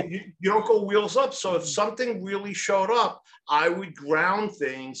 You don't go wheels up. So if something really showed up, I would ground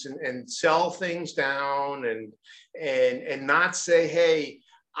things and sell things down and not say, hey,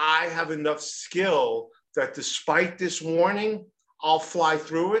 I have enough skill that despite this warning, I'll fly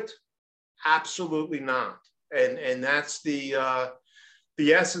through it. Absolutely not. And that's the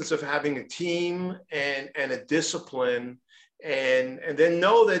essence of having a team and a discipline, and then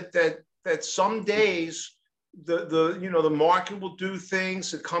know that some days the market will do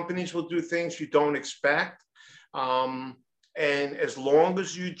things, the companies will do things you don't expect. And as long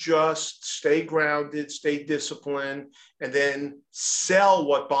as you just stay grounded, stay disciplined, and then sell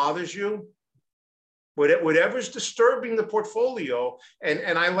what bothers you, whatever's disturbing the portfolio.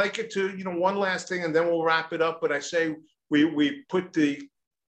 And I like it to, one last thing, and then we'll wrap it up. But I say we put the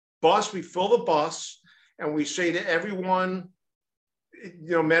bus, we fill the bus, and we say to everyone,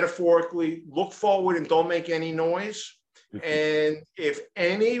 metaphorically, look forward and don't make any noise. And if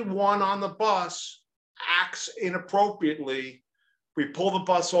anyone on the bus acts inappropriately, we pull the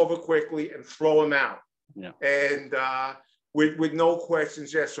bus over quickly and throw them out. Yeah. And with no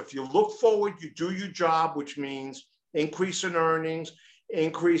questions asked. So if you look forward, you do your job, which means increase in earnings,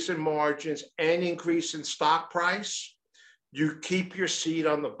 increase in margins, and increase in stock price, you keep your seat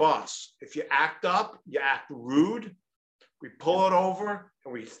on the bus. If you act up, you act rude, we pull it over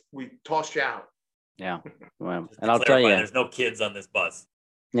and we toss you out. Yeah. Well, Just and to I'll tell clarify, you. there's no kids on this bus.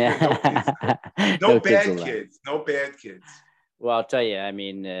 Yeah. No kids bad allowed. kids. No bad kids. Well, I'll tell you, I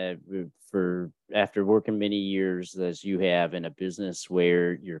mean, for after working many years as you have in a business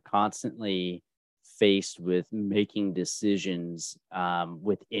where you're constantly faced with making decisions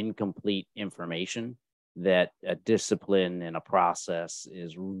with incomplete information, that a discipline and a process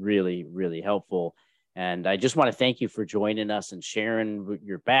is really, really helpful. And I just want to thank you for joining us and sharing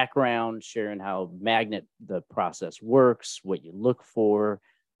your background, sharing how Magnet, the process works, what you look for,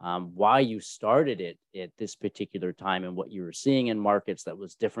 why you started it at this particular time and what you were seeing in markets that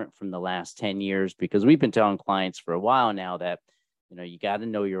was different from the last 10 years. Because we've been telling clients for a while now that, you got to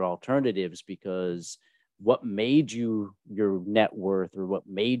know your alternatives, because what made you your net worth or what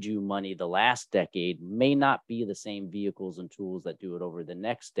made you money the last decade may not be the same vehicles and tools that do it over the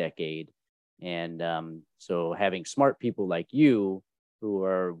next decade. And so having smart people like you who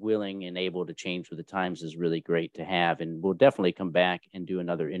are willing and able to change with the times is really great to have. And we'll definitely come back and do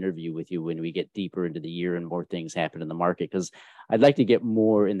another interview with you when we get deeper into the year and more things happen in the market, because I'd like to get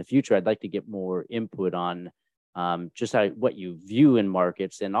more in the future. I'd like to get more input on just what you view in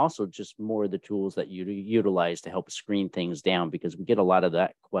markets, and also just more of the tools that you utilize to help screen things down, because we get a lot of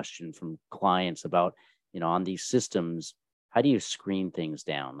that question from clients about, on these systems, how do you screen things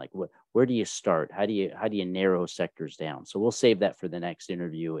down? Like where do you start? How do you narrow sectors down? So we'll save that for the next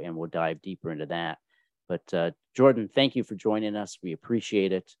interview and we'll dive deeper into that. But Jordan, thank you for joining us. We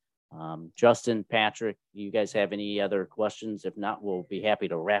appreciate it. Justin, Patrick, you guys have any other questions? If not, we'll be happy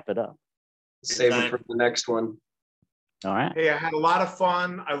to wrap it up. Save it for the next one. All right. Hey, I had a lot of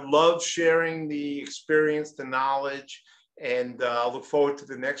fun. I love sharing the experience, the knowledge, and I'll look forward to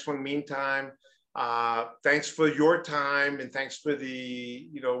the next one. Meantime, thanks for your time, and thanks for the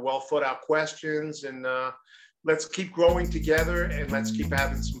well thought out questions, and let's keep growing together, and let's keep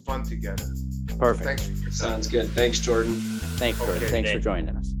having some fun together. Perfect. So thanks. Sounds good. Thanks, Jordan. Thanks, Jordan. Okay. Thanks for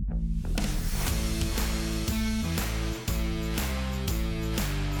joining us.